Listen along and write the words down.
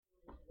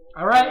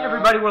All right,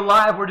 everybody, we're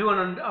live. We're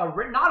doing not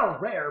a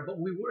rare, but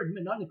we were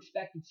an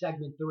unexpected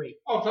segment 3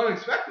 Oh, it's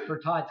unexpected. for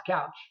Todd's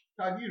Couch.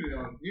 Todd, you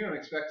don't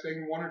expect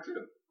segment 1 or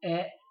 2.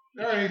 Eh,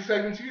 There are any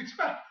segments you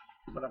expect.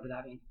 whatever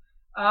that means.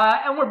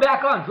 And we're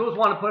back on. Jules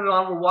wanted to put it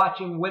on. We're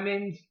watching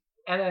women's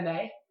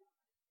MMA.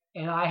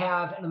 And I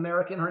have an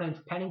American. Her name's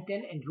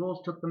Pennington. And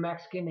Jules took the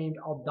Mexican named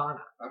Aldana.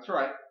 That's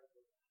right.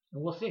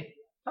 And we'll see.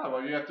 Oh,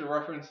 well, you have to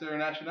reference their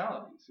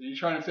nationalities. Are you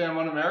trying to say I'm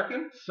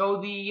un-American? So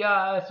the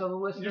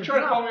listeners. You're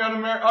trying to call me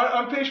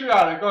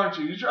unpatriotic, aren't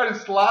you? You're trying to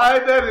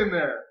slide that in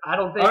there. I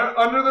don't think.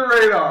 Under the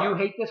radar. You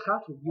hate this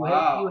country.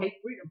 You hate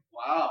freedom.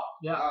 Wow.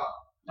 Yeah. Wow.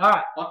 All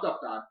right. Fucked up,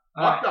 Don.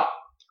 All right. Fucked up.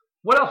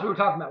 What else were we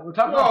talking about? We were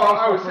talking Well, about.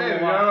 I was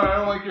saying, I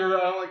don't like your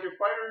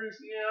fighters.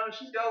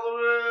 She's got a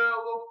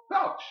little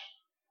pouch.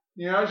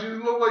 She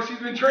doesn't look like she's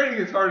been training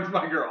as hard as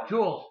my girl.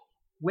 Jules,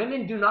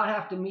 women do not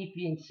have to meet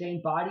the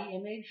insane body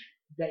image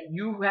that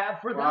you have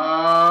for them.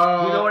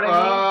 You know what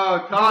I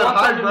mean? Todd,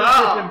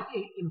 highbrow.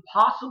 This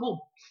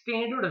impossible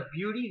standard of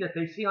beauty that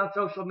they see on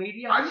social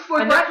media. That's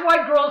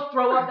why girls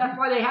throw up. That's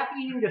why they have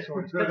eating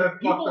disorders. Because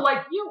people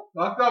like you.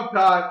 Fucked up,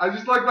 Todd. I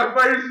just like my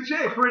fighters in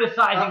shape.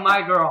 Criticizing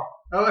my girl.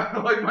 I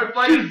like my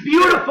fighters. She's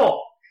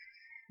beautiful.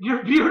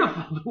 You're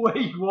beautiful the way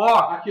you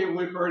are. I can't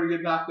wait for her to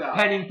get knocked out.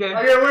 Pennington.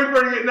 I can't wait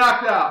for her to get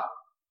knocked out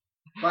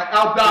by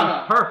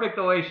Aldana. She's perfect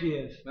the way she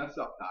is. That's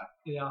up, Todd.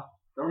 Yeah.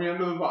 Throw me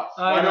under the bus.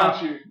 Why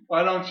don't you?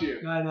 Why don't you?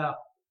 I know.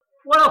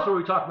 What else were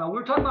we talking about? We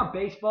were talking about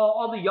baseball,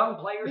 all the young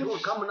players who are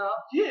coming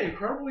up. Yeah,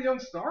 incredible young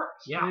stars.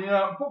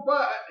 Yeah.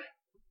 But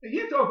you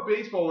can't talk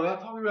baseball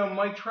without talking about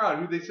Mike Trout,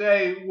 who they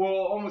say will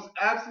almost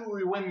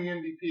absolutely win the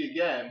MVP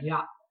again.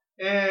 Yeah.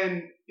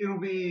 And it'll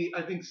be,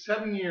 I think,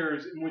 7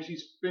 years in which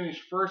he's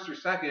finished first or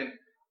second.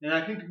 And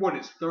I think,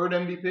 his third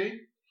MVP?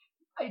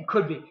 It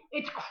could be.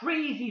 It's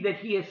crazy that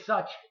he is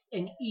such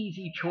an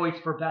easy choice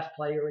for best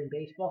player in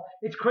baseball.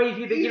 It's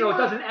crazy that, it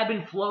doesn't ebb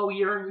and flow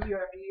year after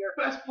year.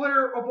 Best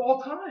player of all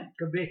time.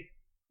 Could be.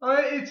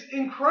 It's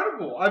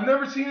incredible. I've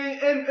never seen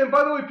it. And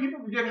by the way,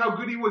 people forget how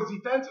good he was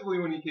defensively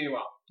when he came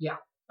up. Yeah.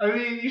 I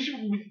mean, you should...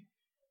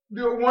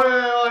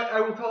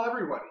 I will tell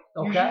everybody.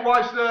 Okay. You should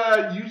watch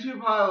the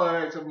YouTube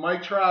highlights of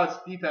Mike Trout's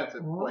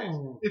defensive plays.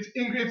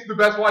 It's the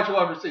best watch you'll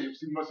ever see. You'll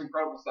see the most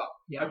incredible stuff.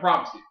 Yeah. I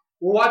promise you.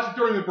 We'll watch it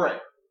during the break.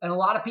 And a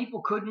lot of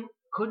people couldn't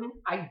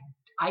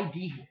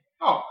ID him.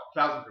 Oh,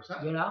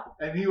 1,000%.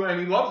 And he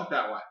loves it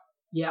that way.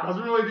 Yeah.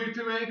 Doesn't really do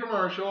too many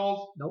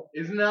commercials. Nope.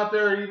 Isn't out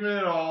there even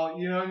at all.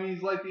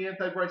 He's like the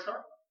anti-Bryce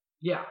Harper.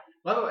 Yeah.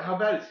 By the way, how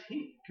bad is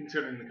he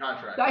considering the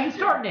contract? He's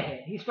starting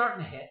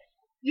to hit.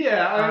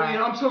 Yeah, I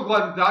mean, I'm so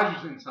glad the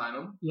Dodgers didn't sign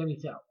him. Yeah, me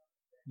too.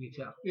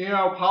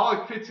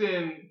 Pollock fits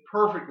in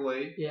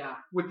perfectly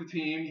with the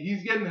team.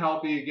 He's getting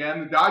healthy again.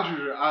 The Dodgers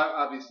are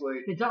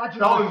obviously... The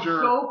Dodgers are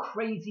so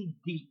crazy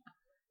deep.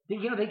 They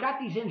got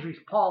these injuries.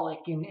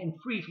 Pollock and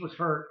Freese was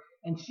hurt,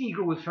 and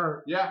Seager was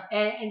hurt. Yeah.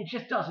 And it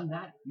just doesn't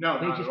matter. No,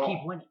 they just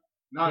keep winning.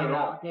 Not at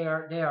all. They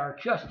are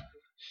just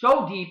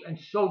so deep and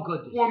so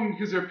good. Well,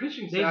 because their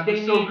pitching staff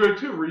is so good,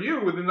 too.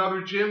 Ryu with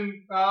another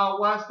gym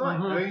last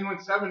night. I think he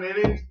went 7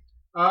 innings.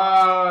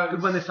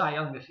 Could win the Cy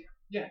Young this year.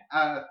 Yeah,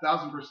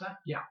 1,000%.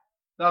 Yeah.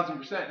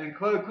 1,000%. And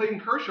Clayton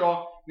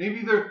Kershaw,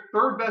 maybe their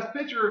third best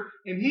pitcher,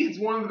 and he's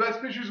one of the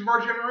best pitchers of our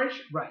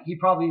generation. Right. He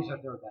probably is their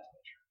third best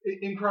pitcher.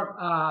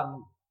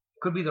 Incredible.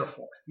 Could be their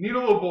fourth. Need a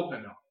little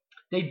bullpen, though.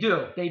 They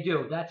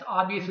do. That's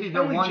obviously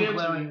their one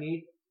glaring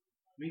need.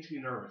 Makes me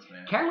nervous,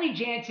 man. Kenley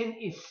Jansen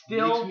is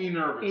still... Makes me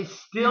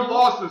nervous. He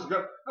lost us.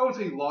 I would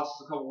say he lost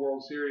us a couple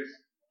World Series.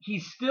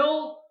 He's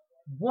still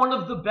one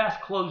of the best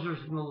closers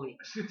in the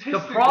league. Statistically. The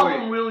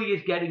problem really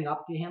is getting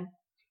up to him.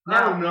 Now,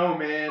 I don't know,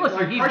 man.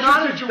 Listen, he's pressure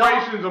not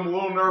situations, I'm a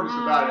little nervous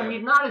about it.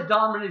 He's not as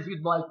dominant as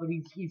you'd like, but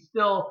he's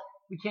still...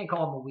 We can't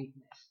call him a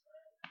weakness.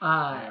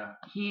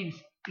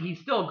 He's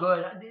still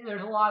good.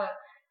 There's a lot of...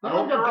 I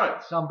hope you're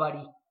right.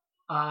 Somebody.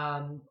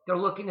 They're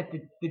looking at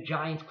the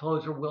Giants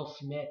closer, Will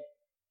Smith.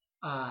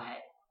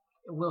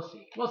 We'll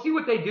see. We'll see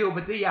what they do,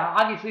 but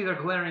obviously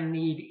their glaring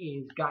need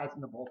is guys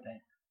in the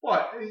bullpen.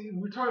 Well,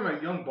 we're talking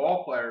about young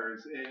ball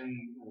players, and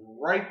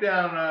right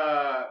down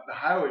the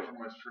highway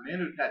from us,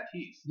 Fernando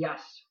Tatis.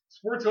 Yes.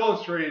 Sports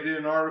Illustrated did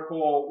an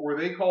article where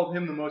they called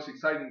him the most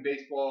exciting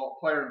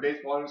player in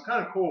baseball. And it was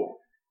kind of cool.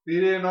 They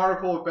did an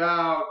article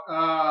about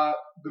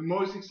the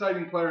most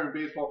exciting player in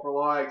baseball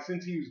for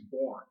since he was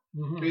born,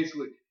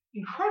 basically.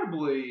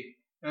 Incredibly,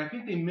 and I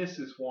think they missed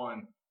this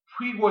one,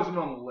 Puig wasn't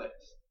on the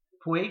list.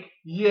 Puig?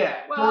 Yeah.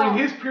 During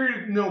his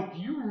period, do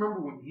you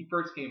remember when he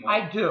first came up?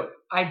 I do.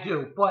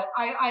 But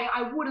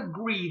I would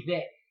agree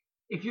that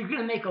if you're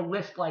going to make a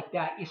list like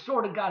that, you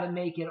sort of got to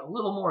make it a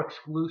little more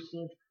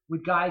exclusive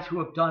with guys who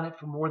have done it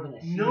for more than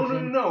a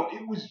season. No.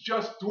 It was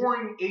just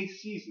during a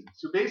season.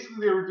 So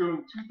basically they were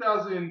doing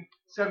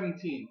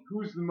 2017.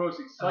 Who's the most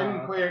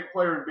exciting player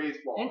in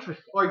baseball?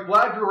 Interesting. Like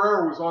Vlad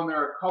Guerrero was on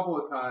there a couple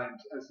of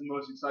times as the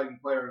most exciting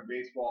player in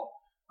baseball.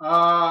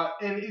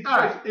 And it's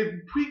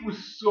Puig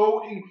was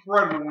so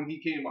incredible when he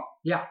came up.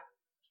 Yeah,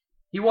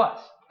 he was.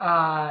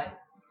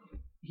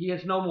 He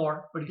is no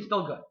more, but he's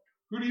still good.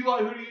 Who do you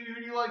like? Who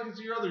do you like as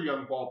your other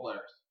young ball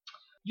players?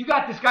 You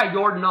got this guy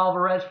Jordan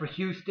Alvarez for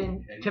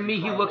Houston. Yeah, To me,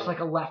 he looks incredible. like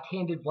a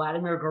left-handed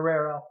Vladimir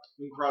Guerrero.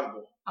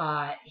 Incredible.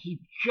 He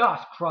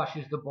just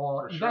crushes the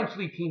ball. For sure.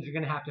 Eventually, teams are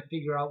going to have to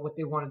figure out what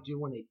they want to do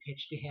when they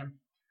pitch to him.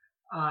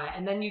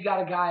 And then you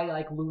got a guy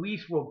like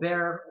Luis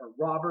Robert or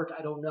Robert,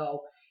 I don't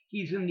know.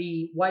 He's in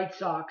the White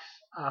Sox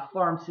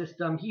farm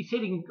system. He's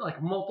hitting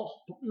like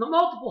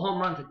multiple home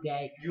runs a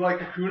day You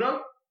like Acuna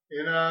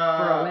in for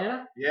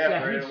Atlanta.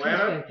 Yeah, for he's Atlanta.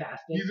 fantastic.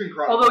 He's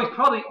incredible. Although he's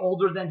probably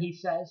older than he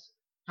says.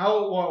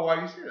 Why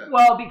do you say that?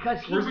 Well, because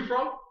Where's he's he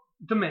from?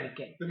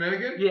 Dominican.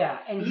 Dominican? Yeah,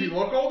 and Does he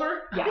look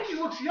older? I Yes. think he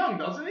looks young,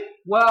 doesn't he?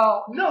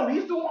 well, No,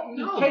 he's the one.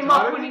 He No, came Todd,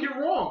 up I when think he-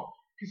 you're wrong.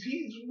 Because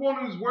he's the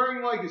one who's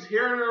wearing like his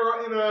hair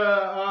in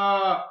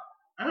a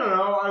I don't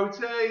know, I would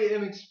say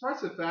an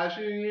expressive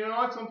fashion. You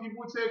know, some people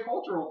would say a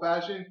cultural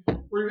fashion,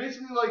 where he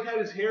basically like had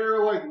his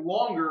hair like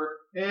longer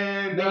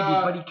and maybe,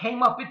 but he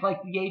came up at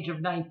like the age of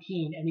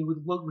 19, and he was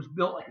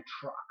built like a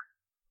truck.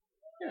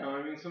 you know,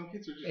 I mean, some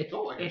kids are just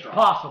built like a It's truck.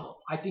 possible.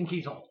 I think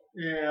he's old.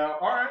 Yeah,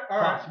 all right.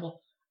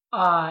 Possible.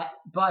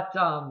 But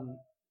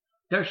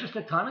there's just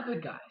a ton of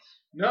good guys.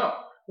 No,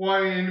 well,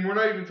 I mean, we're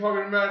not even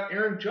talking about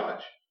Aaron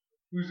Judge,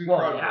 who's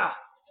incredible. Well,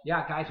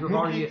 yeah, guys who have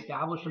already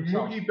established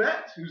themselves. Mookie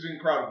Betts, who's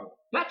incredible.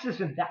 Betts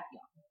isn't that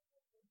young.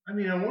 I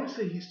mean, I want to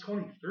say he's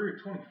 23 or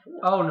 24.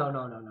 Oh no.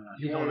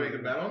 You He's want to older make a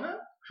than bet that. on that?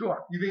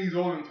 Sure. You think he's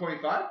older than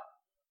 25?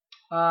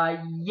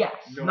 Yes,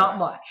 No not way.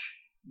 much.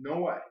 No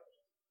way.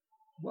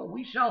 Well,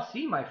 we shall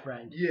see, my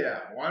friend. Yeah.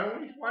 Why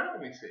don't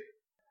we see?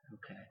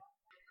 Okay.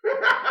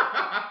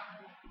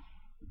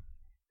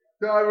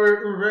 So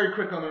we're very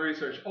quick on the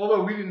research.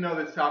 Although we didn't know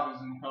this topic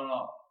was going to come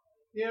up.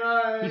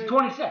 Yeah. He's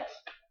 26.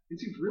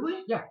 Is he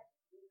really? Yeah.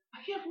 I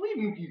can't believe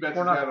Mookie Betts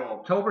Born is on that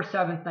old. October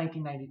 7th,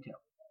 1992.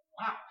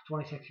 Wow. He's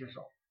 26 years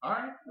old. All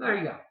right. There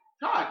you go.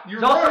 Todd, you're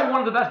He's also right. one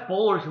of the best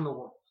bowlers in the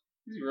world.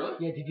 Is he really?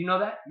 Yeah, did you know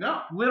that?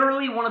 No.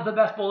 Literally one of the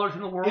best bowlers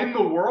in the world. In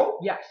the world?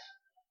 Yes.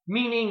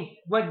 Meaning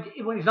when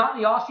he's not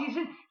in the off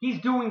season,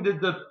 he's doing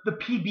the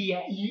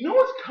PBA. You know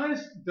what's kind of...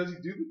 Does he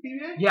do the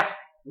PBA? Yeah.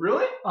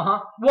 Really?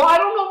 Well, I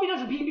don't know if he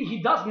does a PBA.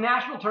 He does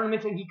national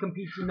tournaments and he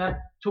competes in them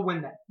to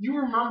win them. You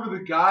remember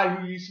the guy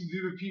who used to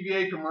do the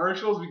PBA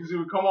commercials because it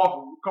would come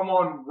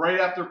on right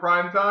after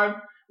prime time,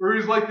 where he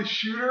was like the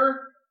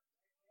shooter?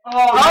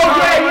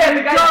 Yeah,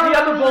 the guy, the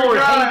other bowler,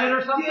 guy. Hayden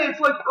or something. Yeah, it's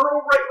like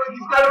Earl Wright, like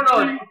he's I got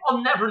don't a know.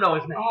 I'll never know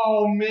his name.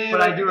 Oh man,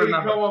 But I do think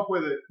remember. He'd come up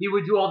with it. He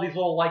would do all these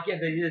little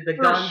the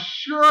For guns.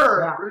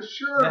 sure, Yeah. for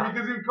sure, Yeah.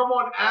 because it would come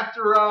on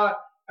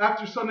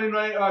after Sunday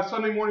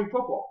morning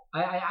football. I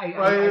Right,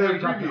 know the you're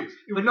talking about. previews.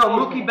 It But was no,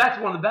 awesome. Mookie Betts,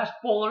 one of the best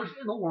bowlers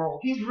in the world.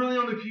 He's really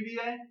on the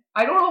PBA.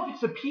 I don't know if it's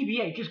the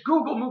PBA. Just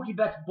Google Mookie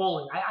Betts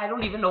bowling. I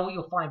don't even know what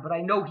you'll find, but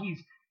I know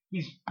he's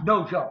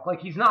no joke. Like,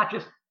 he's not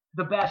just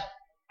the best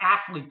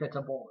athlete that's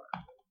a bowler.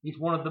 He's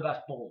one of the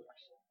best bowlers.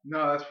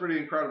 No, that's pretty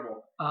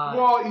incredible. Uh,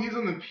 Well, he's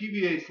on the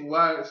PBA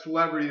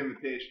Celebrity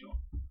Invitational.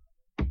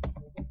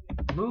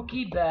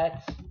 Mookie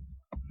Betts.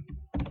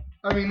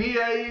 I mean,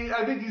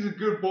 I think he's a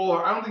good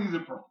bowler. I don't think he's a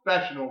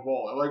professional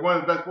bowler, like one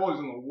of the best bowlers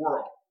in the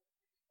world.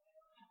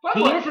 By the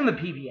He way, is in the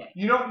PBA.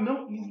 You know,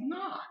 no, he's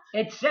not.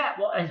 It's set.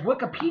 Well, as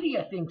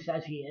Wikipedia thing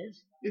says he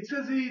is. It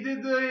says he did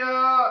he's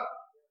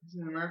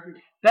an American.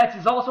 Betts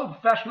is also a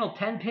professional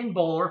 10-pin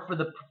bowler for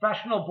the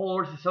Professional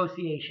Bowlers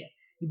Association.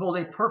 He bowled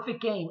a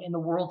perfect game in the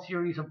World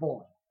Series of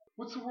Bowling.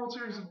 What's the World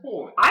Series of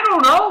Bowling? I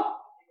don't know.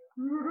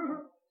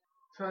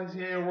 Sounds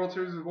World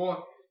Series of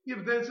Bowling. Yeah,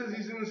 but then it says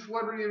he's in the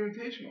Celebrity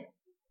Invitational.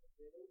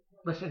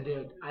 Listen,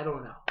 dude, I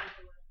don't know.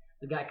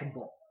 The guy can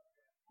bowl.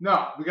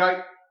 No, the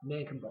guy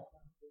Man can bowl.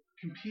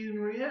 competed.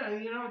 Yeah,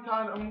 you know,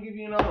 Todd, I'm gonna give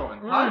you another one.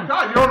 Mm.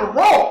 Todd, you're on a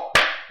roll.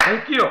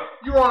 Thank you.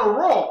 You're on a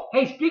roll.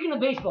 Hey, speaking of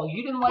baseball,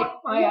 you didn't like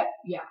my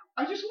yeah.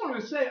 I just wanted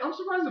to say, I'm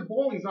surprised that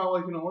bowling's not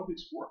like an Olympic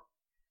sport.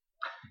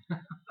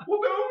 Well,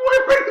 then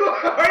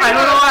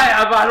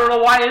I don't know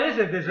why it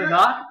isn't. Is it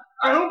not?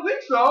 I don't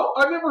think so.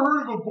 I've never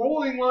heard of a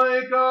bowling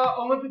like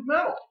Olympic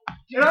medal.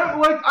 And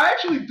I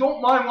actually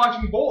don't mind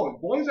watching bowling.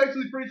 Bowling's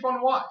actually pretty fun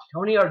to watch.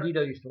 Tony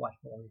Ardito used to watch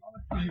bowling all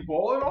the time. Do you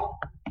bowl at all?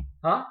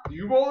 Huh? Do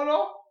you bowl at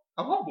all?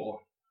 I love bowling.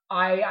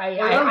 I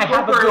don't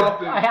have go a very good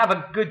often. I have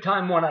a good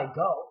time when I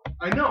go.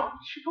 I know.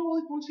 You should go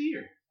like once a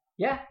year.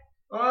 Yeah.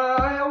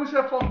 I always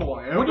have fun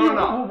bowling. I What don't do you,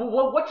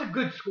 know. what's a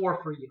good score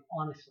for you,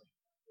 honestly?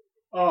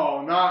 Oh,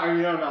 I'm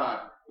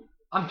not.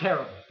 I'm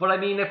terrible. But I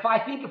mean, if I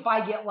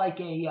get like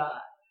a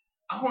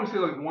I want to say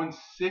like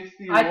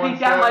 160 or I think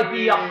that might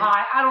be a 170.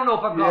 high. I don't know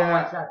if I've got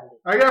Yeah. 170.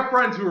 I got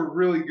friends who are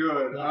really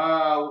good.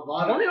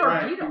 Tony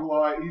Frank,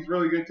 Ardito. who, he's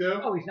really good too.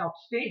 Oh, he's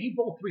outstanding. He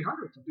bowled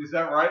 300 sometimes. Is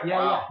that right? Yeah,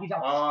 Wow. yeah. He's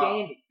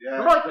outstanding. Yeah,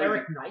 Remember like crazy.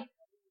 Eric Knight?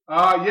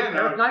 Yeah,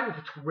 Eric no, Knight was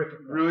a terrific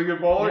bowler. really good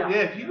bowler. Yeah. Yeah,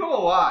 if you go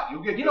a lot,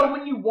 you'll get You good. know,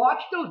 when you watch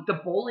the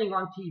bowling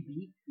on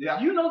TV, Yeah.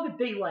 do you know that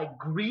they like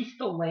grease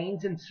the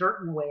lanes in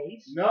certain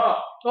ways? No.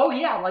 Oh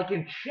yeah, like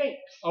in shapes.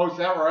 Oh, is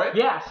that right?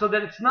 Yeah, so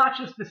that it's not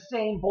just the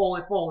same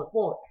bullet.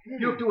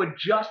 You have to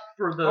adjust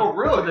for the Oh,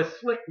 really? for the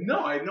slick. No,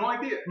 I had no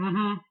idea.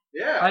 Mm-hmm.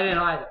 Yeah. I didn't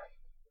either.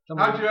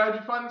 How'd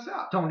you find this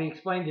out? Tony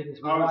explained it as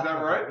we Oh, is watched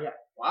that it. right? Yeah.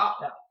 Wow.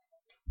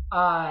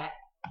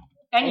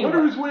 I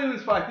wonder who's winning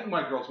this fight. I think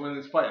my girl's winning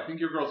this fight. I think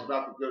your girl's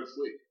about to go to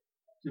sleep.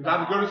 She's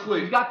about to go to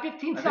sleep. She's got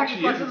 15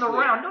 seconds left in the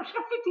round. No, she's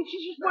got 15.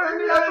 She's just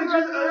wearing it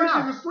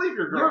up. She's asleep,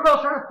 your girl. Your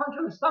girl's trying to punch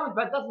her in the stomach,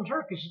 but it doesn't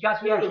hurt because she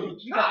got the extra.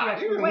 She got the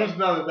extra weight. Who's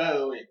another bet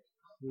of the week?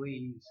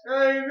 Please.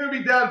 You're gonna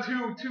be down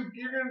two.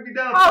 You're gonna be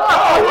down.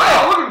 Oh,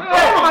 wow! Look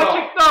at him my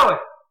chick throwing.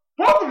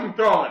 Both of them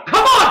throwing.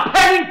 Come on,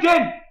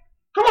 Pennington.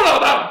 Come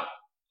on, Aldana.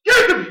 Give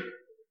it to me.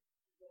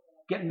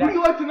 Getting back. Who do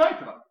you like tonight,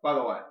 though? By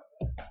the way,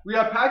 we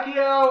got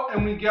Pacquiao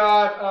and we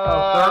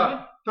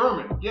got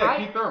Thurman. Yeah,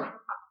 Keith Thurman.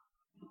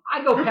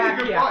 I go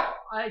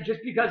Pacquiao.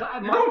 Just because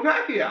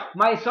Pacquiao.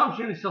 My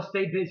assumption is he'll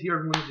stay busier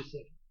and win the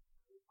decision.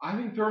 I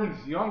think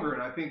Thurman's younger,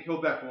 and I think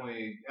he'll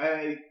definitely.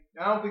 I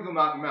don't think he'll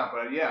knock him out,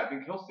 but yeah, I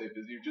think he'll stay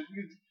busier just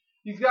because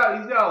he's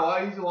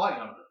a lot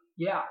younger.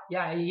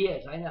 Yeah, he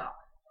is. I know.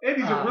 And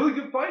he's a really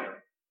good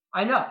fighter.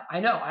 I know. I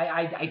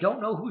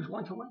don't know who's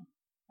going to win.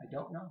 I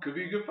don't know. Could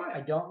be a good fight.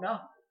 I don't know.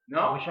 No.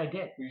 I wish I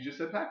did. You just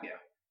said Pacquiao.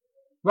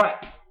 Right.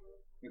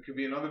 It could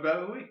be another bet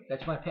of the week.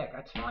 That's my pick.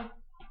 That's fine.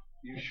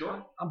 You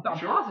sure? I'm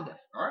sure? positive.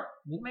 All right.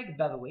 You make a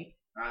bet of the week.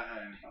 I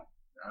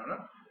don't know.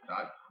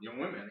 You don't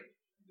win many.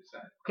 Just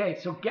saying.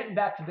 Okay, so getting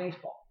back to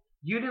baseball.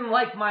 You didn't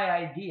like my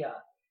idea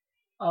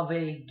of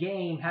a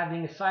game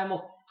having a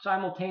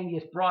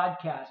simultaneous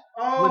broadcast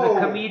with a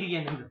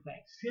comedian in the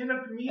thing.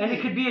 Stand-up comedian. And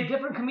it could be a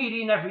different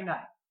comedian every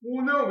night.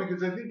 Well, no,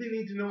 because I think they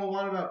need to know a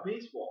lot about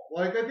baseball.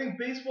 Like, I think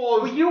baseball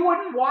is... Well, you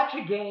wouldn't watch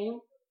a game.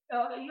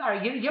 All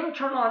right, you ever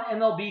turn on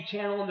MLB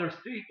channel and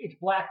it's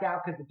blacked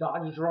out because the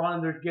Dodgers are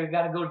on and you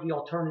got to go to the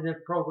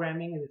alternative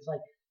programming and it's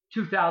like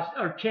 2000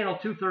 or channel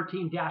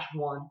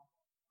 213-1.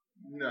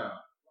 No.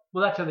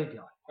 Well, that's how they do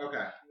it.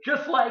 Okay.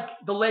 Just like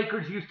the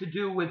Lakers used to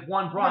do with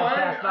one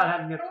broadcast not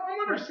having it.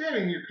 I'm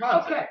understanding your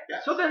concept. Okay.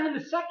 Yes. So then in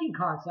the second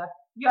concept,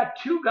 you got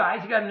two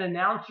guys. You got an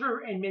announcer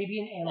and maybe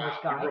an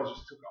analyst guy. Your girl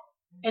just took off.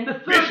 And the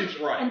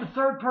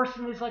third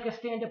person is like a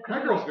stand-up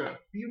comedian.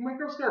 My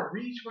girl's got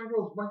reach. My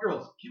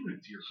girl's giving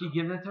it to you. She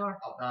giving it to her?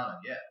 Aldana,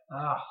 yeah.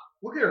 Oh.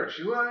 Look at her.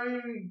 Dude,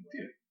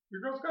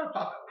 your girl's got a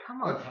pop out.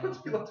 Come on, let's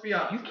be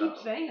honest. You keep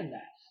saying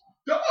that.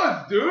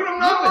 Does, dude. I'm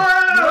not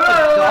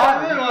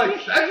like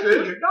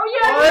sexist. Oh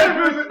yeah,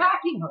 you're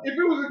attacking her. If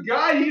it was a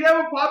guy, he'd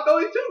have a pot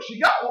belly too. She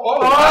got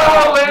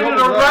landed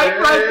her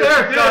right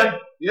there, son.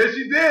 Yes,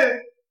 she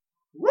did.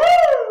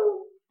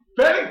 Woo!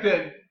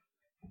 Pennington.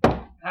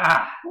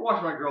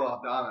 Watch my girl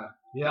Aldana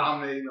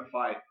dominating the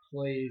fight.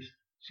 Please.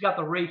 She got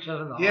the reach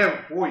of the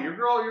Yeah, boy, your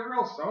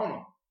girl's throwing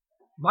them.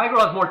 My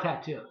girl has more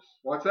tattoos.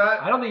 What's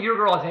that? I don't think your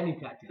girl has any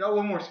tattoos. Got a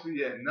little more speed.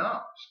 Yeah,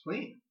 no, she's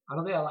clean. I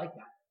don't think I like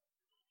that.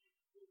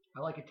 I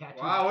like a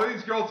tattoo. Wow, what are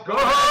these girls going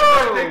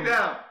take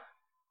down?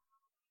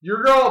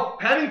 Your girl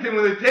Pennington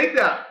with a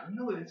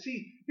takedown.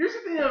 See, here's the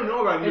thing I don't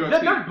know about UFC.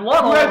 There's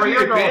blood all over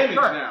your girl's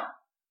shirt. Now.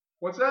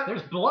 What's that?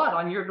 There's blood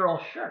on your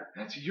girl's shirt.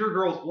 That's your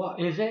girl's blood.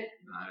 Is it?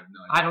 I have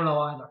no idea. I don't know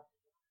either.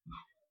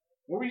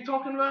 What were you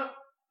talking about?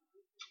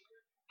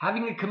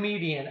 Having a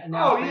comedian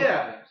announce. Oh,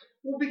 yeah.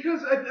 Well,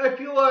 because I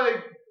feel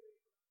like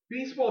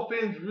baseball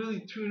fans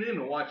really tune in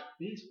to watch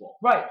baseball.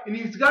 Right. And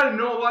he's got to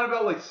know a lot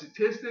about, like,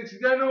 statistics.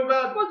 He's got to know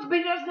about... Well, but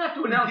he doesn't have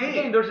to announce the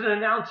game. There's an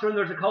announcer and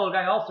there's a color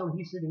guy also, and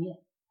he's sitting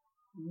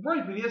in.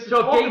 Right, but he has to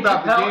talk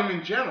about the game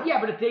in general. Yeah,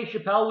 but if Dave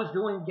Chappelle was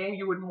doing a game,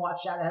 you wouldn't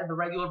watch that ahead of the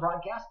regular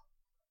broadcast?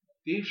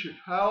 Dave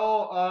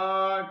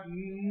Chappelle,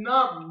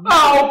 not really.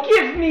 Oh,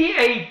 give me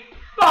a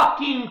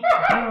fucking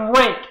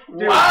break.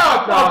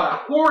 Wow,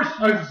 of course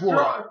you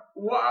would.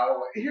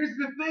 Wow, here's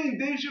the thing.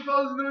 Dave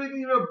Chappelle doesn't know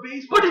anything about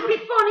baseball. But it'd be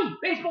funny.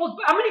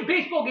 How many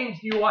baseball games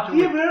do you watch a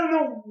week? Yeah, but I don't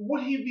know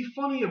what he'd be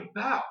funny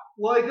about.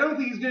 Like, I don't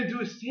think he's going to do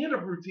a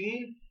stand-up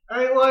routine.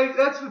 Like,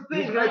 that's the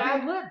thing. He's going to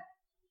ad-lib.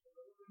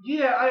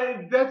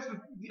 Yeah, that's the...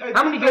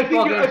 How many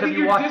baseball games have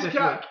you watched this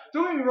week?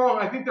 Don't get me wrong.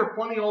 I think they're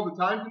funny all the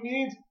time,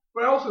 comedians.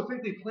 But I also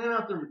think they plan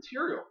out their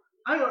material.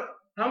 I don't.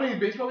 How many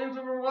baseball games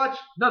have you ever watched?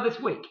 No, this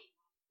week.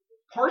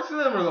 Parts of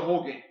them or the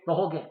whole game? The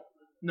whole game.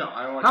 No,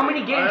 I don't watch. How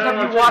many games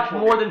have you watched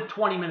more than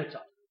 20 minutes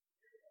of?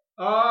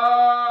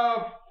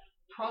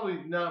 Probably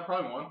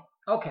one.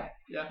 Okay.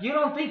 Yeah. You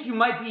don't think you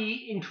might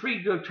be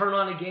intrigued to turn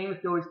on a game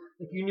if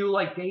you knew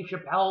like Dave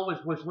Chappelle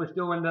was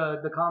doing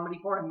the comedy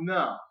for it?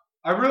 No,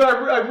 I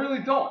really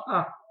don't.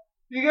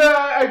 You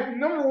got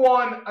number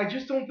one. I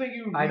just don't think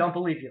you. I don't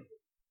believe you.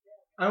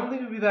 I don't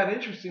think it would be that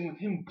interesting with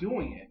him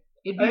doing it.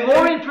 It'd be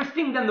more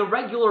interesting than the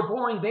regular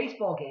boring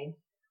baseball game.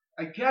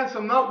 I guess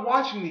I'm not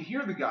watching to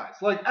hear the guys.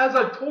 Like, as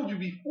I've told you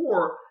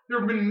before, there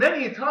have been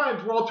many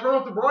times where I'll turn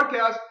off the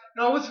broadcast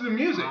and I'll listen to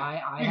music.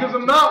 Because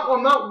I'm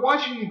not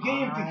watching the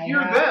game to hear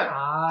them.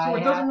 So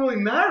it doesn't really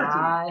matter to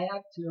me. I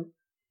have to.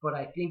 But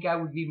I think I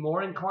would be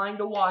more inclined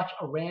to watch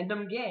a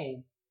random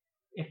game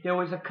if there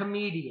was a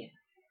comedian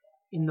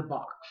in the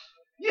box.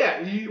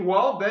 Yeah,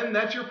 well, then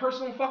that's your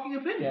personal fucking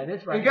opinion. Yeah, it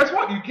is right. And guess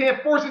what? You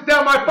can't force it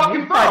down my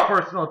fucking throat. My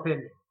personal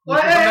opinion.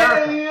 Like,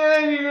 yeah,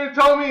 you're going to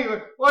tell me,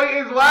 like,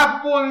 it's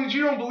laughable and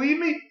you don't believe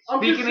me?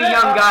 Speaking of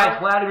young guys,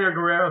 Vladimir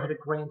Guerrero hit a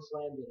grand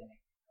slam today.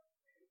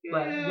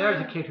 But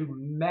there's a kid who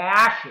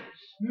mashes.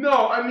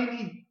 No, I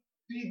mean,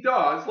 He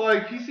does.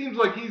 Like, he seems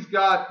like he's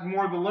got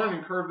more of the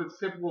learning curve that's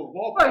typical of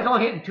ball Well, he's players.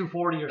 only hitting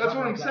 240 or That's something.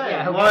 what I'm like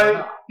saying. That. Yeah,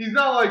 Like, he's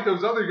not like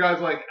those other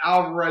guys like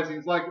Alvarez.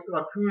 He's like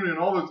Acuna and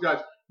all those guys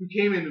who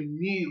came in and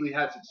immediately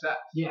had success.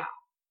 Yeah.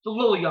 It's a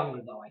little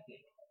younger, though, I think.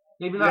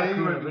 Maybe not Yeah, he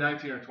Acuna, might be but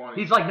 19 or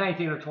 20. he's like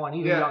 19 or 20.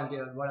 He's a young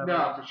dude, whatever.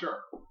 No, for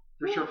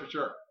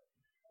sure.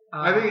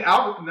 I think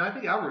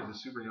Alvarez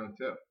is super young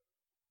too.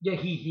 Yeah,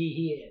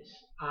 he is.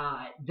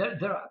 God,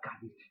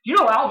 you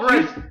know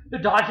Alvarez? The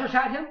Dodgers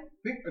had him,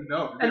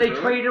 No. and they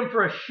really? traded him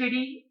for a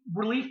shitty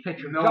relief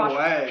pitcher. No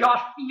way.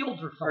 Josh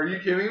Fields or something. Are you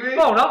kidding me?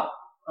 No.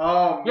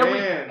 Oh Yeah,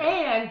 man.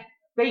 and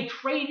they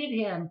traded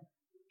him.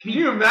 Can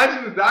you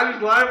imagine the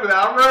Dodgers lineup with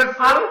Alvarez?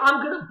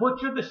 I'm gonna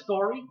butcher the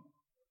story,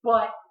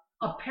 but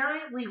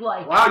apparently,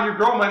 like, Wow, your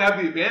girl might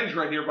have the advantage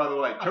right here. By the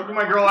way, choking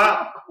my girl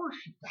out. Of course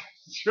she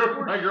does.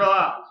 Choking my girl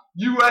out.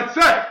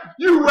 USA.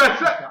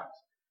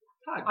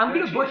 God, I'm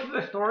gonna bitchy. butcher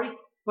the story,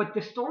 but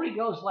the story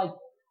goes like,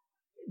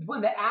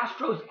 when the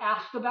Astros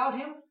asked about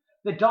him,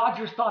 the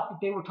Dodgers thought that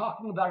they were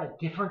talking about a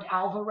different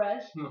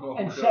Alvarez Oh,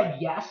 and God. said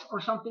yes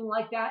or something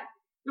like that.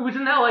 It was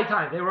in the LA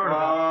Times. They wrote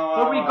about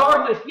it. But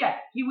regardless, yeah,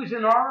 he was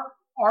in our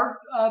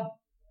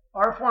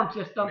farm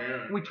system.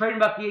 Yeah. We traded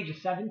him at the age of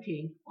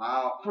 17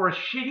 Wow. for a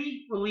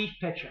shitty relief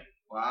pitcher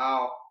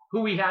Wow.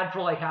 who we had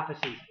for like half a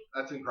season.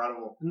 That's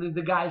incredible. And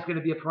the guy's going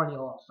to be a perennial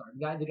all-star.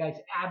 The guy's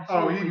Oh,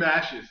 absolutely he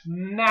mashes.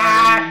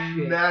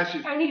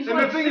 mashes. And he's And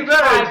like the thing 6'5",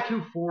 about it is,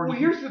 240. well,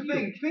 here's the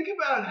thing. Think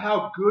about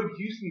how good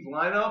Houston's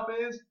lineup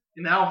is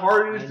and how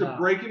hard it is I to know.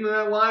 break into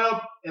that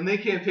lineup, and they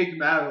can't take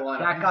him out of the lineup.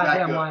 That He's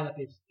goddamn good. lineup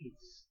is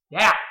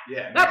yeah.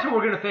 Yeah. That's who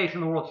we're going to face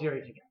in the World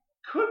Series again.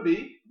 Could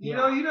be. You Yeah.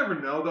 know, you never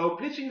know, though.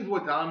 Pitching is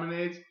what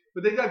dominates,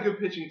 but they got good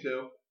pitching,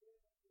 too.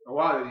 Oh,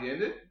 wow, did he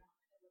end it?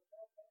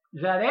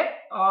 Is that it?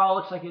 Oh,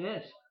 looks like it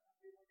is.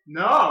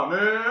 No.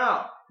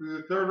 This is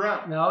the third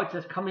round. No, it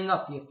says coming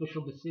up, the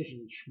official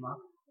decision, schmuck.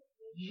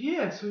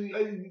 Yeah, so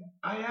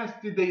I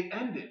asked, did they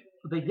end it?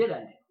 But they did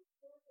end it.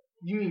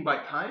 You mean by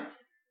time?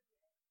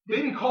 They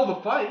didn't call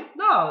the fight.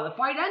 No, the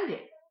fight ended.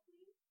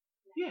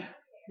 Yeah.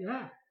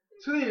 Yeah.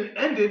 So they didn't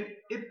end it.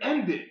 It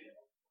ended.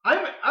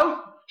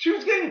 She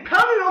was getting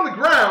pounded on the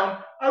ground.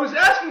 I was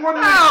asking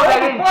whether No, they they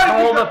didn't called the fight.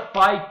 call because- the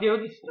fight,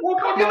 dude. Well,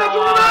 Come fucking that's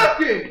what I'm on.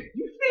 asking.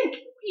 You think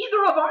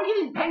you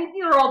think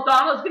Pennington or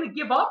Aldano's going to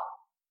give up?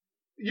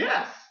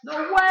 Yes. No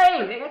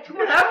way. They got too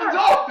much It happens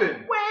heart.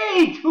 often.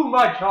 Way too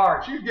much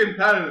heart. She was getting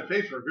pounded in the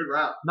face for a good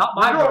round. Not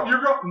my girl. Your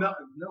girl. No,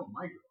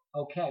 my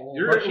girl. Okay, well,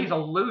 You're- but she's a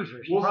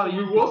loser. She We'll probably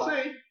used to we'll give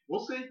up. see.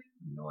 We'll see.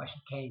 You know why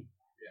she came.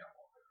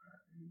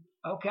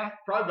 Okay.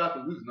 Probably about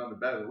to lose another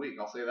bet of the week.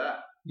 I'll say that.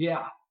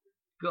 Yeah.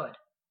 Good.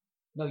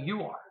 No,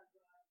 you are.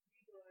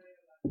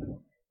 You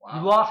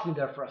Wow. lost me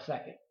there for a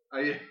second.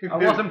 I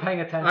wasn't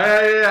paying attention. Todd.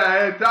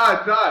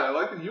 I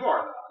like that you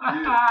are. Though.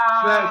 You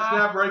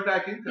snap right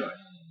back into it.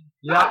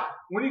 Yeah.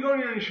 When are you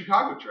going on your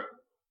Chicago trip?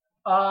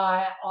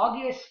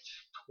 August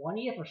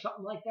 20th or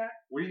something like that.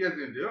 What are you guys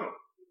gonna do?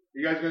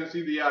 You guys gonna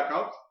see the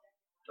Cubs?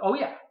 Oh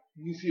yeah.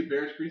 You see a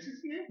Bears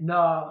preseason game?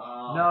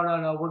 No.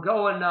 No. We're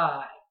going.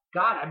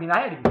 God, I mean,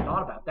 I hadn't even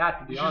thought about that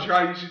to be You honest. should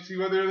try. You should see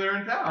whether they're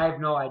in town. I have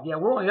no idea.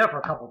 We're only there for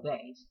a couple of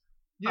days.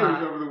 Yeah, it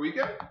was over the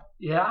weekend.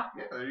 Yeah.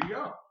 Yeah, there you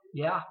go.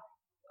 Yeah.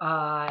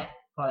 Oh,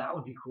 that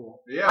would be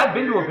cool. Yeah, I've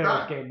been to a good Bears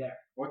time. game there.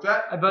 What's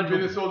that? I've been You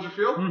been to- to Soldier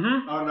Field?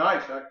 Mm-hmm. Oh,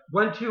 nice.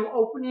 Went to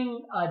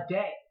opening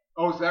day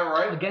Oh, is that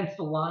right? against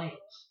the Lions.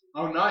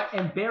 Oh, nice.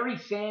 And Barry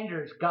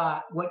Sanders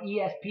got what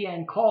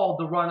ESPN called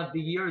the run of the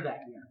year that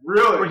year.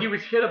 Really? Where he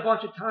was hit a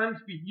bunch of times.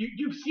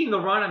 You've seen the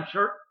run, I'm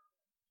sure.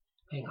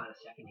 Hang on a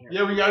second here.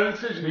 Yeah, we got a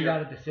decision We here.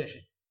 got a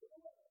decision.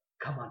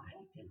 Come on,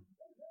 Pennington.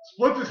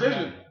 Split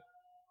decision.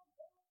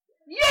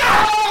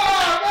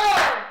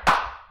 Yes!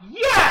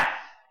 Yes!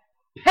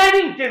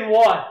 Pennington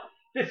won!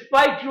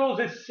 Despite Jules'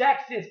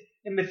 sexist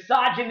and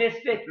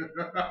misogynistic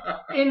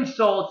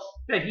insults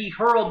that he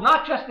hurled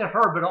not just at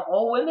her, but at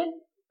all women.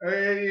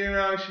 Hey, you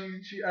know,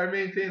 I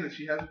maintain that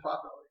she has a pot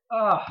belly.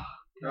 Oh,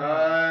 You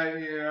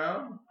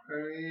know,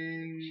 I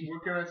mean,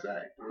 what can I say?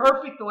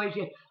 perfect the way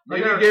she.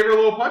 Maybe it gave her a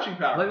little punching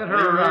power. Look at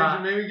her,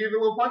 Maybe it gave her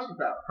a little punching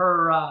power.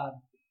 Her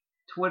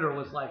Twitter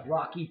was like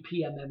Rocky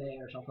PMMA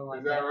or something like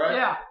Is that right?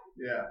 Yeah.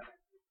 Yeah.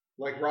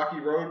 Like Rocky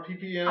Road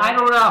PPN? I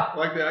don't know.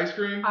 Like the ice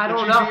cream? I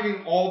don't that she's know.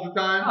 eating all the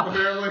time, Oh.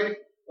 apparently?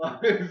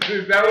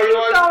 Is that what it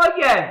was? Go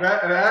again.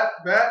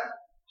 That?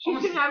 She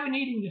didn't have an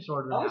eating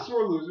disorder. I'm a now.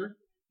 sore loser.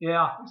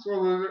 Yeah. I'm a sore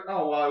loser.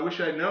 Oh, well, I wish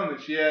I'd known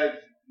that she had,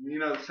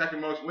 the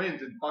second most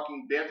wins in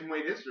fucking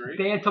bantamweight history.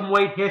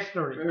 Bantamweight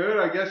history. Good,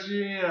 I guess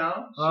she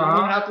Uh-huh.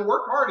 won't have to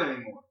work hard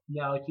anymore.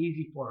 No, it's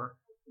easy for her.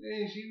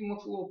 Hey, she even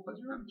wants a little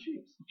fuzzy around the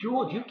cheeks.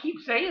 Jules, you keep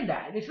saying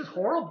that. This is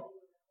horrible.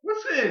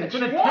 Listen, It's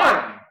she an won.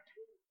 attack.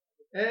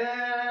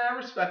 I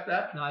respect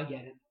that. No, I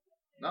get it.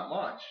 Not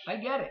much. I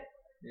get it.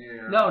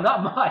 Yeah. No,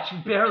 not much. You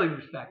barely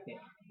respect it.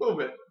 A little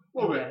bit. A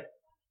little I bit.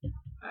 get it.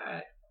 All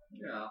right.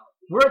 Yeah.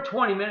 We're at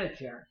 20 minutes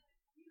here.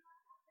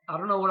 I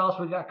don't know what else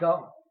we got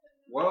going.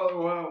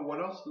 Well, what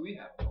else do we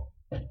have?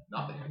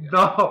 Nothing. I guess.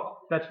 No,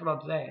 that's what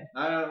I'm saying.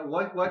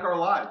 Like our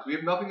lives, we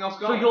have nothing else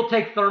So going. you'll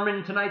take Thurman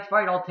in tonight's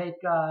fight. I'll take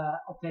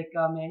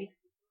Manny.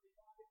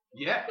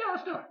 Yeah, Yeah,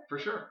 let's do it. for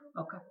sure.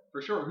 Okay.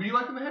 For sure. Who do you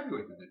like in the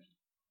heavyweight division?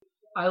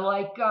 I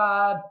like.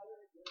 I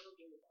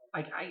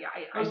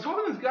was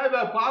talking to this guy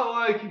about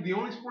the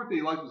only sport that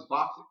he liked was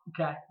boxing.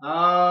 Okay.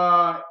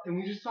 And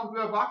we just talked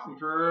about boxing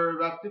for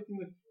about 15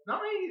 minutes.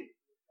 Not really.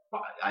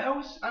 I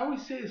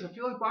always say this. I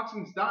feel like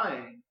boxing's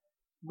dying,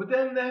 but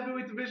then the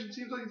heavyweight division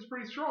seems like it's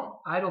pretty strong.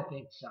 I don't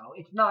think so.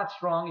 It's not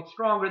strong. It's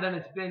stronger than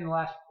it's been the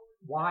last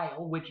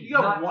while, which is You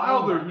got not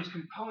Wilder, so much. who's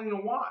compelling to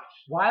watch.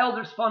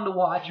 Wilder's fun to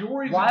watch.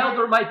 Fury's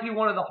Wilder might be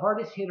one of the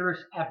hardest hitters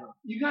ever.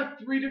 You got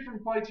 3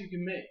 different fights you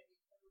can make.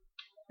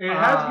 And it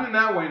hasn't been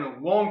that way in a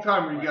long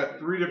time where you got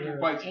 3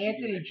 different fights.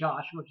 Anthony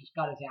Joshua just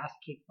got his ass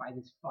kicked by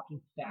this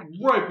fucking fat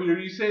kid. Right, but are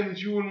you saying that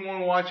you wouldn't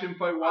want to watch him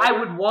fight Wilder? I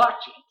would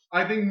watch it.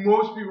 I think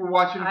most people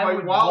watch him I fight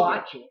would Wilder.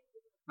 watch it.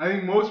 I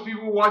think most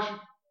people watch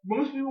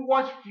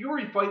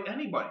Fury fight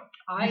anybody.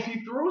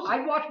 He throws it.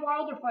 I'd watch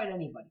Wilder fight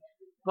anybody.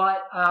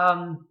 But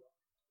I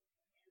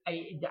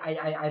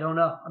don't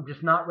know. I'm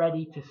just not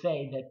ready to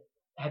say that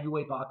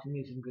heavyweight boxing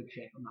is in good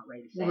shape. I'm not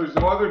ready to say. Well, there's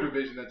no other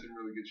division that's in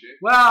really good shape.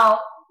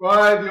 Well,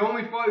 the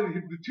only fight,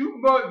 the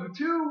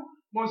two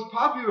most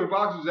popular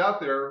boxers out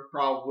there,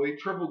 probably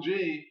Triple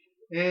G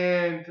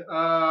and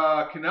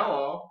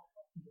Canelo,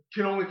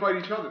 can only fight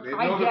each other. They have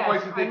no other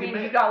fights that they can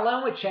make. You got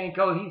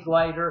Lomachenko. He's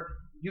lighter.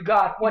 You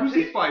got who's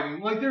he fighting?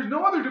 Like, there's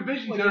no other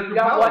divisions that are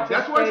compelling.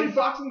 That's why I say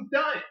boxing's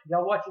dying. You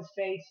know what's his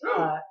face?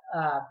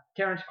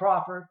 Terrence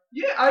Crawford.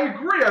 Yeah, I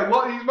agree.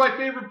 He's my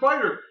favorite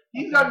fighter.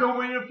 He's got no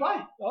way to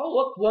fight. Oh,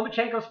 look,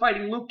 Lomachenko's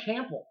fighting Luke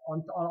Campbell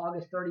on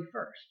August 31st.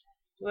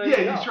 So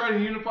he's trying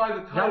to unify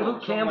the title. That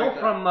Luke Campbell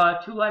from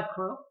Two Live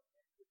Crew.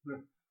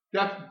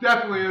 That's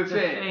definitely the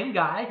same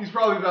guy. He's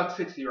probably about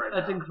 60 right now.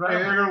 That's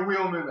incredible. And they're going to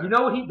wheel him in there. You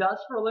know what he does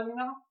for a living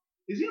now?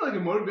 Is he like a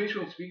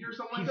motivational speaker or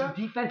something like that?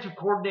 He's a defensive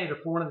coordinator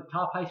for one of the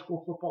top high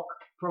school football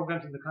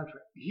programs in the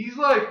country. He's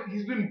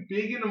been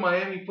big into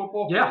Miami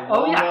football for a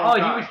long time.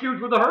 He was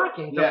huge with the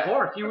Hurricanes, of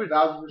course. He was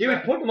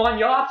putting them on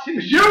yachts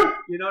and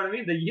you know what I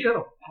mean? The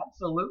U.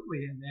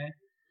 Absolutely, man.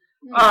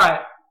 All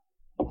right.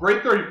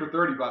 Great 30 for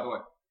 30, by the way.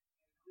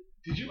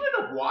 Did you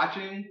end up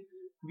watching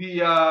the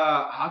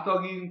hot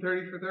dog eating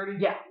 30 for 30?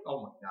 Yeah.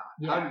 Oh my God.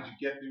 Yeah. How did you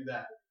get through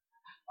that?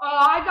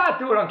 I got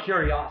through it on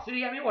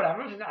curiosity. I mean,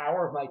 whatever. It was an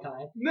hour of my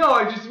time. No,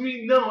 I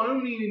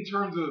don't mean in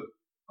terms of,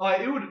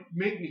 it would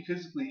make me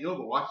physically ill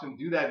to watch them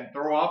do that and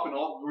throw up and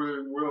all,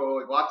 were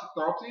like lots of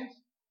throw up scenes?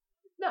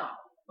 No.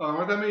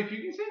 Weren't that many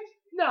puking scenes?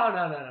 No,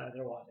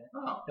 there wasn't.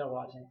 Oh. There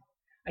wasn't.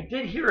 I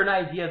did hear an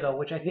idea, though,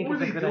 which I think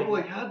is a good idea.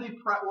 Like, how did they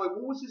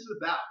what was this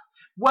about?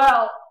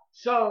 Well,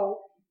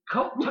 so...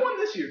 Who won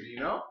this year, do you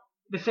know?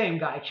 The same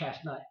guy,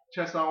 Chestnut.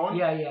 Chestnut won?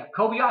 Yeah.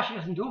 Kobayashi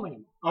doesn't do them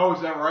anymore. Oh,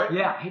 is that right?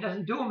 Yeah, he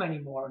doesn't do them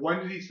anymore. When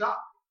did he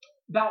stop?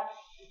 About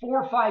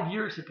 4 or 5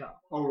 years ago.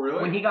 Oh,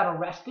 really? When he got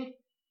arrested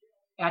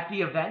at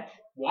the event.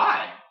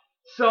 Why?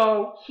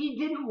 So he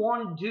didn't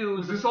want to do...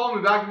 Was this all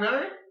in the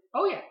documentary?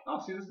 Oh, yeah. Oh,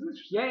 see, this is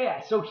interesting.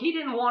 Yeah. So he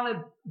didn't want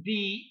to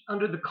be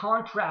under the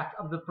contract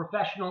of the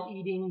professional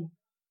eating,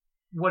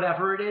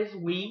 whatever it is,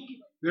 league.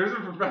 There's a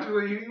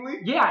professional eating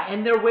league? Yeah,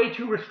 and they're way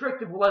too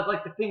restrictive with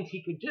like the things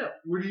he could do.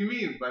 What do you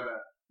mean by that?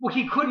 Well,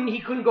 he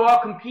couldn't go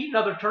out compete in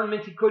other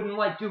tournaments. He couldn't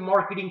do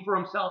marketing for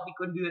himself. He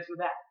couldn't do this or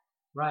that,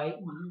 right?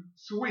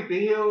 Sweet.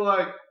 They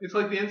had it's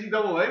like the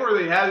NCAA where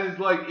they had his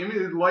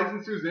his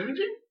license to his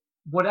imaging.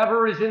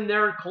 Whatever is in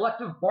their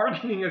collective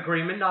bargaining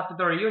agreement, not that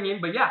they're a union,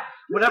 but yeah,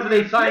 whatever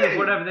they sign is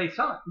whatever they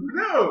sign.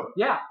 No.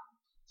 Yeah.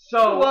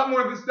 So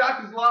This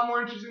doc is a lot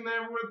more interesting than I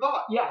ever would have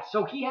thought. Yeah.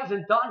 So he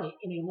hasn't done it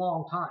in a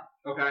long time.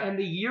 Okay. And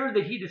the year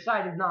that he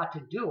decided not to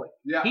do it,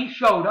 yeah. he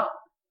showed up,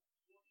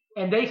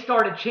 and they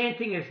started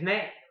chanting his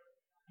name,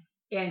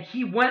 and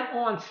he went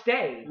on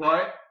stage.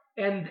 Right.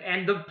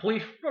 And the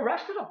police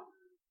arrested him.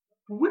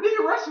 What did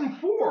they arrest him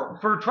for?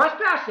 For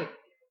trespassing.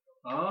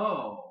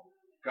 Oh,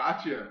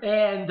 gotcha.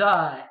 And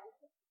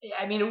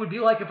I mean, it would be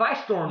like if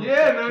I stormed.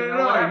 Yeah,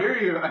 no. I hear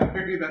you.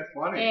 That's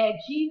funny. And I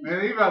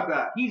didn't think about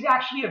that. He's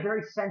actually a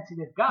very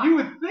sensitive guy. You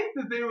would think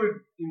that they would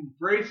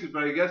embrace it,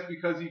 but I guess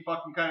because he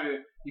fucking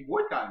he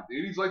boycotted,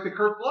 dude. He's like the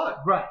Kurt Flood.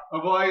 Right.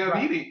 Of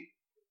eating.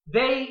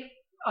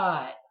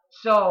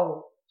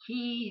 So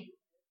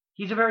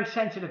he's a very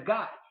sensitive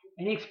guy.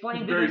 And he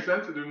explained very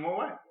sensitive in what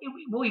way?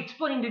 He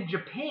explained in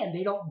Japan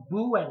they don't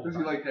boo anybody. Does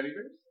he like teddy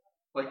bears?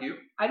 Like you?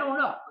 I don't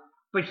know.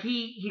 But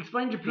he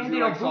explained in Japan they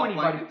don't boo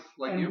anybody.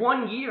 Like and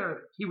one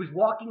year he was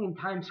walking in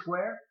Times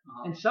Square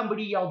and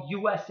somebody yelled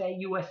USA,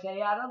 USA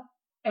at him,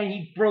 and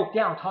he broke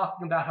down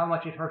talking about how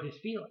much it hurt his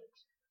feelings.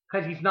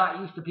 Because he's not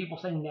used to people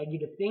saying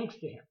negative things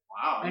to him.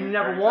 Wow. And he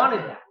never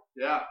wanted that.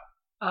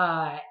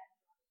 Yeah.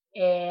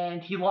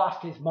 And he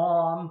lost his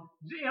mom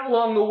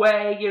along the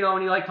way, and he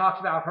talks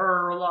about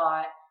her a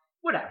lot.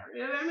 Whatever.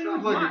 I mean,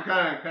 sounds like a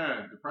kind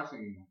of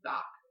depressing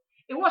doc.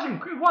 It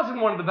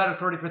wasn't one of the better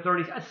 30 for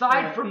 30s,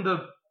 aside from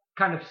the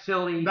kind of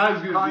silly. Not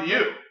as good as the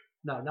U.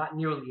 No, not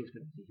nearly as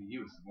good as the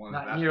U. Is one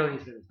not nearly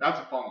as good as that's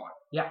a fun one.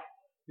 Yeah.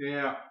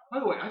 Yeah. By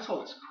the way, I saw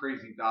this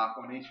crazy doc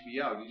on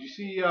HBO. Did you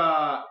see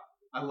I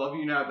Love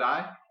You Now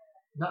Die?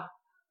 No.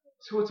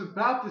 So it's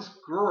about this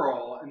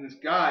girl and this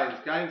guy. This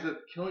guy ends up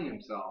killing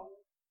himself.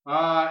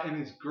 and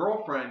his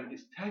girlfriend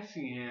is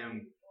texting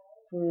him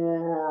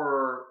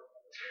for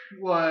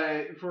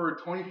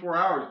 24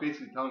 hours,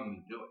 basically telling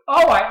him to do it.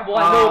 Oh, I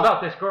know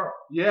about this girl.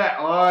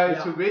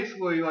 Yeah. So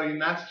basically, like in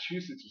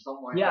Massachusetts or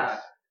something like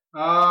that.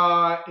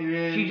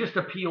 And she just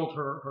appealed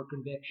her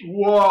conviction.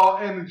 Well,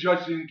 and the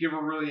judge didn't give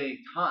her really any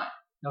time.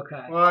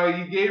 Okay.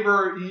 He gave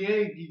her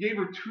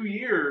 2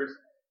 years,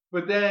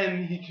 but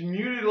then he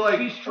commuted like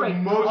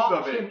most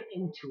of it. Him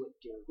into it,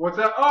 dude. What's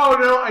that? Oh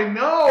no, I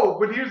know.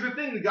 But here's the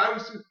thing: the guy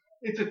was.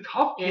 It's a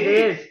tough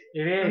case.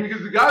 It is.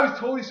 Because the guy was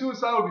totally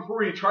suicidal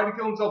before. He tried to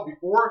kill himself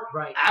before.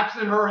 Right.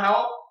 Absent her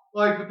help.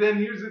 But then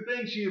here's the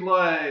thing: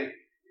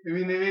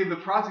 they made the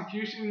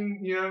prosecution,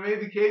 made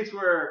the case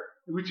where,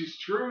 which is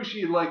true.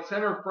 She had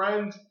sent her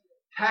friends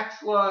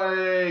texts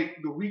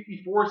the week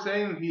before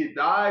saying that he had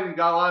died and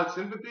got a lot of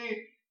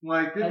sympathy.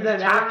 And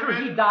then after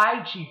he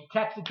died, she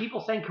texted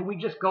people saying, "Can we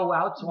just go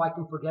out so I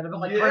can forget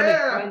about it?" Trying to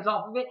make friends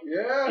off of it.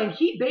 Yeah. And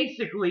he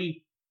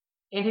basically,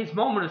 in his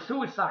moment of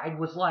suicide,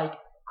 was like,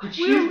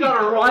 she's got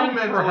her own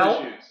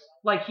mental issues.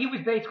 He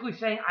was basically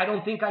saying, "I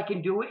don't think I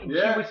can do it," and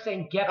she was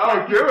saying, "Get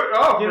back." Oh, do it!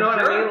 Oh, you know what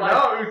I mean?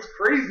 No, it's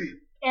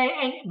crazy.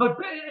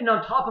 And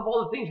on top of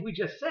all the things we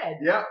just said,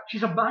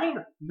 she's a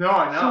minor. No,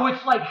 I know. So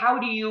it's how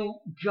do you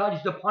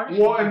judge the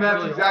punishment? Well, and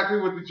that's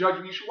exactly what the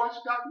judge. You should watch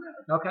the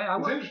documentary. Okay,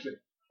 it's interesting.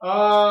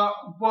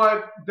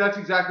 But that's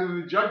exactly what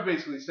the judge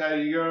basically said.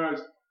 He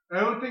goes, "I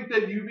don't think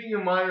that you being a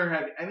minor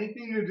had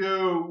anything to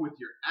do with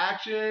your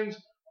actions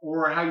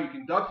or how you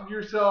conducted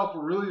yourself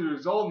or really the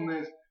result in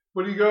this."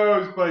 But he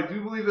goes, "But I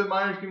do believe that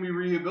minors can be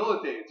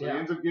rehabilitated." So he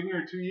ends up giving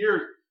her 2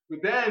 years,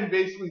 but then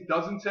basically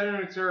doesn't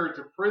sentence her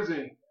to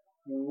prison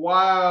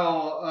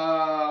while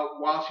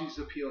she's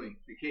appealing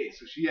the case.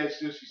 So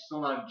she's still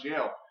not in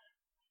jail.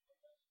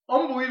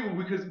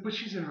 Unbelievable, but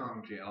she's in her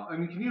own jail. I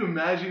mean, can you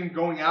imagine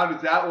going out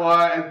as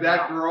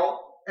that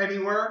girl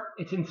anywhere?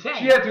 It's insane.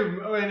 She had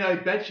to, and I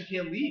bet she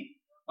can't leave.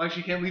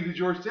 She can't leave the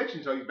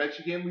jurisdiction, so I bet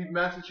she can't leave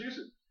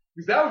Massachusetts.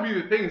 Because that would be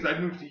the thing, is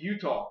I'd move to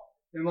Utah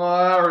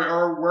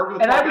or wherever the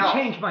fuck else. And I would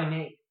change change my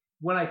name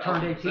when I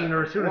turned 18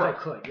 or as soon as I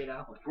could,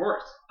 Of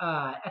course.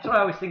 That's what I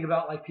always think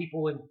about,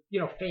 people in,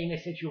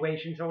 famous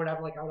situations or whatever.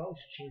 I would always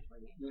change my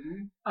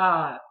name.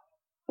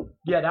 Mm-hmm.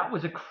 That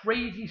was a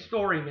crazy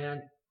story,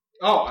 man.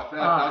 Oh,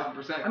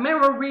 1,000%. I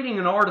remember reading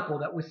an article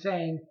that was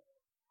saying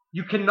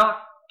you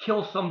cannot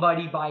kill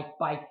somebody by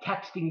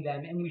texting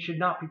them, and we should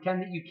not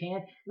pretend that you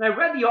can. And I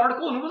read the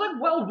article, and it was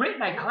well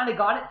written. I kind of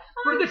got it,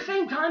 but at the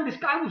same time, this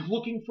guy was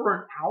looking for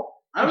an out.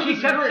 She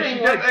kept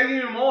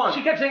egging him on.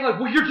 She kept saying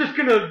well, you're just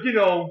gonna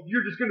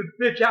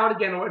bitch out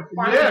again, or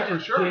finally for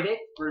sure. Did it.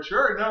 For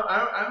sure. No,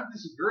 I don't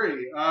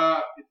disagree. It's a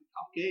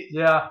tough case.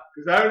 Yeah.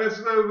 Because I don't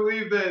necessarily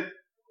believe that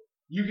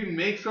you can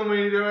make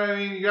somebody do it. I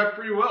mean, you got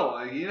free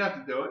will. You didn't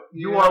have to do it.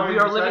 We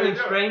are living in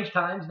strange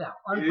times now.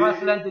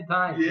 Unprecedented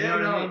times. Yeah,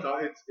 you know what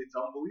I mean? It's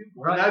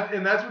unbelievable. Right.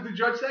 And that's what the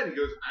judge said. He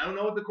goes, I don't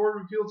know what the Court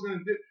of Appeals is going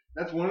to do.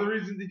 That's one of the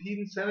reasons that he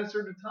didn't sentence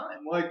her to time.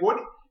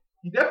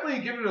 He definitely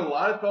given it a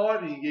lot of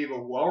thought, and he gave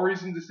a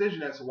well-reasoned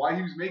decision as to why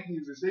he was making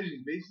his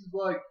decision.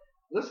 Basically,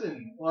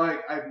 listen, I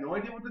have no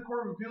idea what the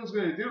Court of Appeals is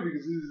going to do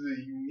because this is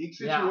a unique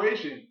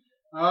situation.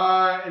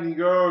 Yeah. And he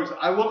goes,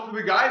 I look for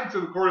the guidance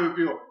of the Court of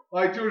Appeal.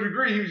 To a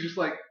degree, he was just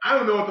I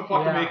don't know what the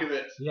fuck to make of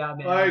this. Yeah,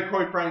 man.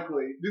 Quite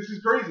frankly, this is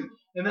crazy.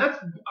 And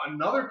that's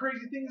another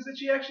crazy thing is that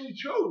she actually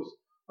chose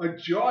a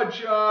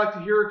judge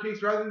to hear a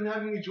case rather than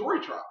having a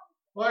jury trial.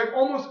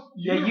 Almost.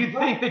 Yeah, you'd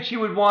think that she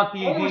would want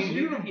almost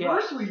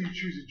universally you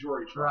choose a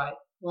jury trial.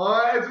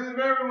 Right. As a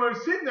matter when I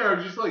was sitting there, I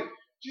was just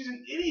she's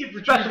an idiot for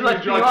choosing a judge trial.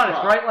 Let's be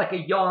honest, right?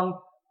 A young,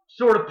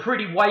 sort of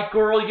pretty white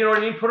girl, you know what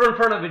I mean? Put her in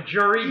front of a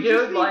jury, you dude.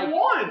 Just need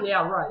one.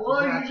 Yeah, right.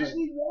 Exactly. You just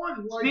need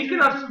one.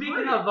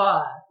 Speaking of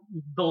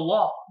the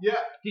law. Yeah.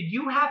 Did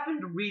you happen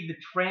to read the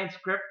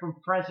transcript from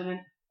President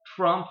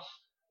Trump's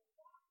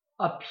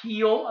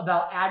appeal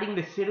about adding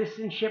the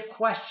citizenship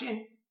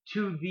question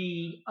to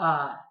the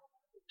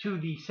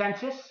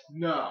census?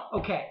 No.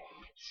 Okay.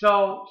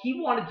 So he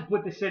wanted to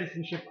put the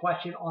citizenship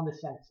question on the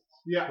census.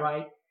 Yeah.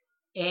 Right?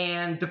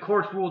 And the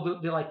courts ruled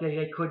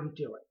they couldn't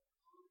do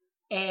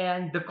it.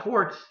 And the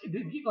courts,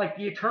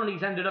 the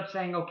attorneys ended up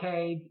saying,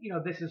 okay,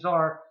 this is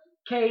our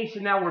case,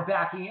 and now we're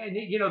backing, and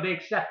they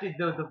accepted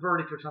the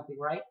verdict or something,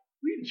 right?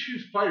 We didn't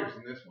choose fighters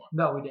in this one.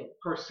 No, we didn't.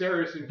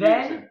 Carceres and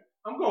Peterson.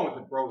 I'm going with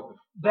the bro.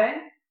 Then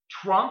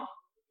Trump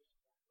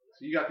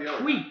so you got the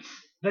other tweets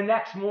the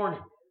next morning,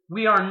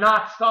 we are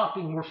not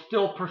stopping, we're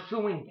still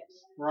pursuing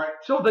this. Right.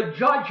 So the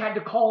judge had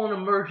to call an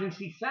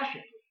emergency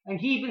session.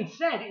 And he even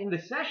said in the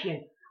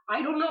session,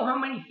 I don't know how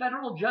many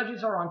federal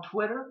judges are on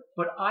Twitter,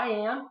 but I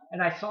am,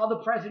 and I saw the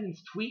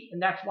president's tweet,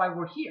 and that's why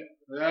we're here.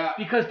 Yeah.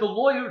 Because the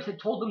lawyers had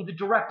told them the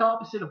direct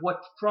opposite of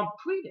what Trump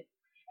tweeted.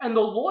 And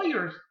the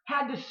lawyers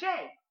had to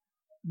say,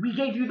 we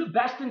gave you the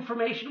best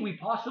information we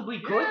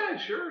possibly could. Yeah,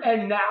 sure.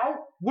 And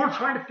now we're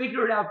trying to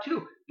figure it out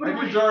too. But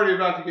he's already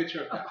about to get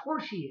choked out. Of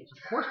course he is.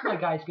 Of course my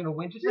guy's going to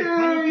win. Just you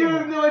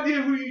have no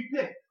idea who you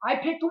picked. I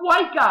picked the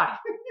white guy.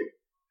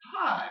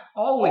 God.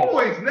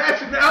 Always.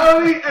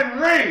 Nationality and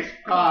race.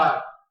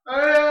 God.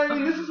 I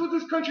mean, this is what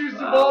this country has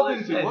evolved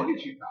into. Look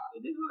at you, Todd.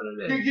 It is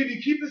what it is. Can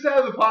you keep this out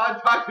of the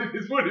pod? Todd, it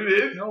is what it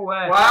is. No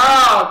way.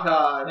 Wow,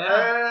 Todd.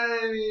 Yeah.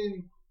 I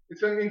mean,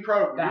 it's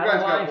incredible. Battle You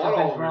guys got lines blood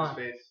have all been over his drawn.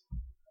 face.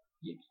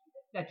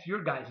 That's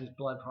your guys'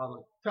 blood,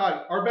 probably.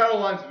 Todd, our battle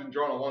lines have been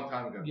drawn a long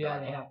time ago. Yeah,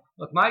 Todd. they have.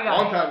 Look, my A guy.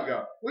 long time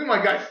ago. Look at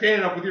my guy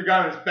standing up with your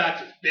guy on his back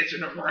just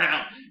bitching him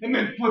around and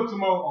then flips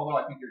him over. Although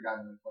I think your guy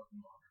didn't flip him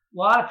over. A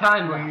lot of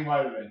time I think he left.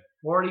 might have been.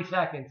 40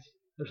 seconds.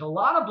 There's a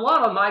lot of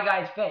blood on my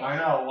guy's face. I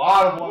know, a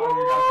lot of blood on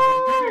your guy.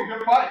 It's going to be a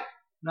good fight.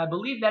 And I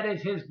believe that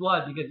is his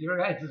blood because your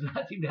guy does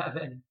not seem to have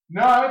any.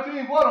 No, I don't see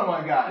any blood on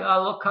my guy.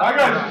 Look, My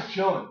guy's just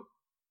chilling.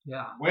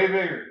 Yeah. Way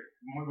bigger.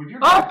 With your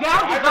Oh,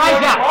 down his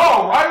eyes out.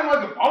 Oh, riding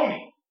like a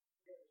pony.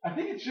 I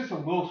think it's just a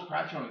little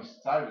scratch on his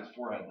side of his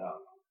forehead,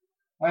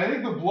 though. I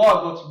think the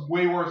blood looks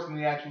way worse than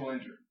the actual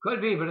injury.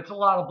 Could be, but it's a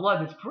lot of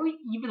blood that's pretty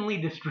evenly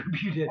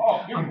distributed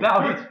Oh, give him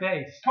about a his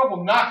face.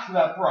 couple knocks to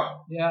that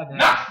throat. Yeah, man.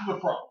 Knocks to the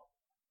throat.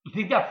 You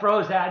think that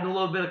froze added a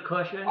little bit of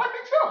cushion? I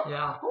think so.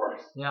 Yeah. Of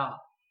course. Yeah.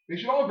 They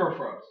should all grow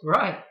froze.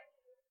 Right.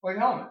 Like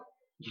helmet.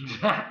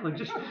 Exactly.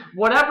 Just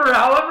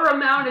however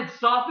amount it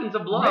softens a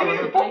blow. Maybe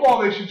in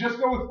football they should just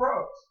go with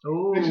froze.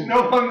 Ooh. They should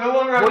no longer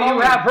have Well, you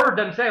helmets. have heard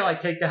them say,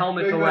 like, take the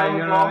helmets Take the away, helmets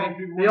you know what I off, mean?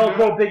 people They all do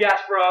grow big-ass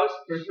froze.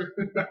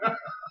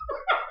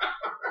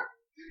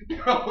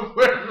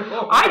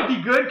 I'd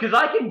be good because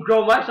I can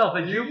grow myself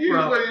a juke fro.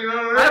 Usually, you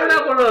know what I don't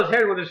have one of those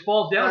hairs where it just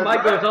falls down. That's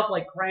Mine right. goes up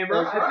like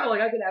Kramer. That's I right. feel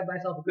like I could have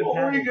myself a good Well,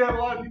 or you pattern. get a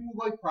lot of people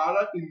with like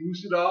product and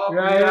loose it up.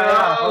 Yeah,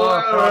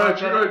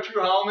 yeah.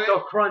 True helmet. So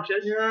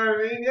crunches. You know what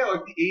I mean? Yeah,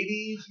 like the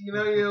 80s, you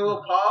know, you get a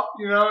little pop,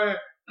 you know,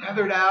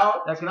 feathered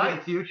out. That could nice. be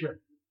the future.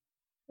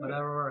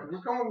 Whatever works.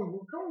 We're coming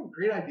with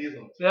great ideas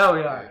on this. Yeah,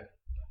 we are.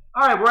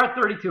 All right, we're at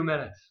 32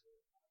 minutes.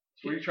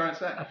 What are you trying to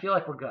say? I feel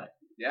like we're good.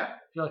 Yeah? I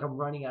feel like I'm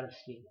running out of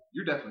steam.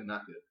 You're definitely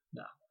not good.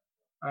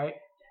 All right.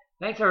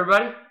 Thanks,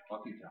 everybody.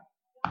 Fuck you, Tom.